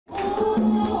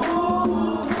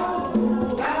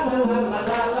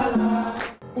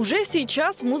Уже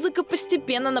сейчас музыка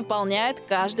постепенно наполняет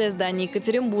каждое здание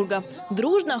Екатеринбурга.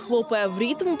 Дружно, хлопая в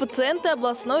ритм, пациенты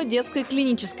областной детской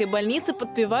клинической больницы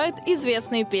подпевают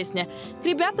известные песни. К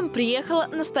ребятам приехала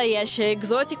настоящая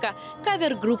экзотика –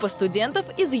 кавер-группа студентов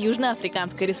из Южно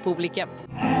Африканской республики.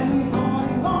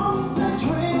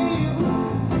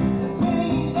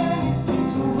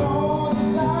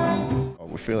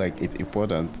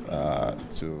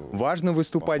 Важно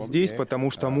выступать здесь,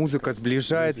 потому что музыка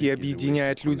сближает и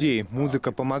объединяет людей.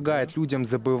 Музыка помогает людям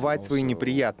забывать свои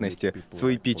неприятности,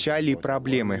 свои печали и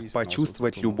проблемы,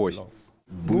 почувствовать любовь.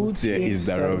 Будьте и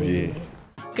здоровье!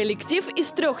 Коллектив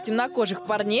из 3 темнокожих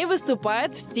парней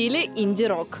выступает в стиле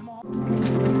инди-рок.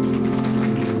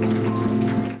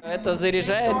 Это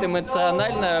заряжает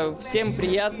эмоционально, всем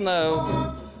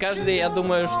приятно. Каждый, я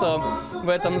думаю, что в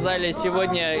этом зале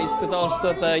сегодня испытал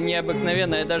что-то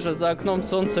необыкновенное. Даже за окном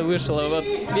солнце вышло. Вот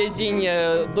весь день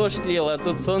дождь лил, а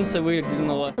тут солнце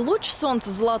выглянуло. Луч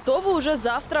солнца золотого уже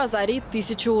завтра озарит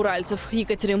 1000 уральцев.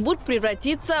 Екатеринбург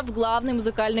превратится в главный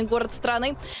музыкальный город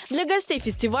страны. Для гостей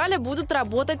фестиваля будут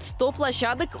работать 100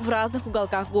 площадок в разных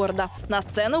уголках города. На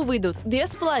сцену выйдут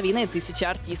 2500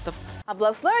 артистов.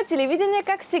 Областное телевидение,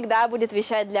 как всегда, будет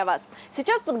вещать для вас.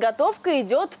 Сейчас подготовка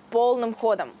идет полным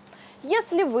ходом.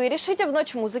 Если вы решите в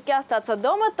Ночь музыки остаться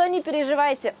дома, то не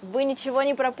переживайте, вы ничего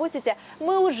не пропустите.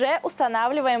 Мы уже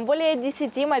устанавливаем более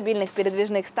 10 мобильных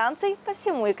передвижных станций по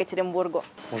всему Екатеринбургу.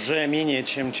 Уже менее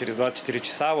чем через 24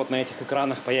 часа вот на этих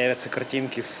экранах появятся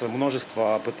картинки с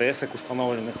множества ПТС-ок,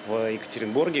 установленных в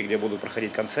Екатеринбурге, где будут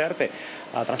проходить концерты.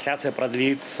 Трансляция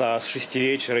продлится с 6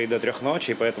 вечера и до 3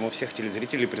 ночи, поэтому всех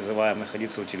телезрителей призываем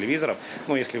находиться у телевизоров.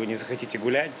 Ну, если вы не захотите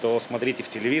гулять, то смотрите в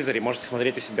телевизоре, можете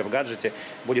смотреть у себя в гаджете,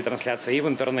 будет трансляция и в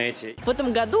интернете. В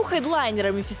этом году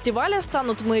хедлайнерами фестиваля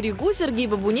станут Гу, Сергей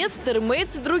Бобунец, Therr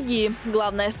Maitz и другие.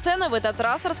 Главная сцена в этот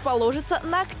раз расположится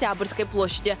на Октябрьской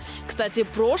площади. Кстати,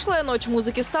 прошлая Ночь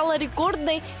музыки стала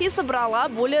рекордной и собрала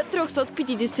более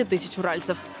 350 000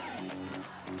 уральцев.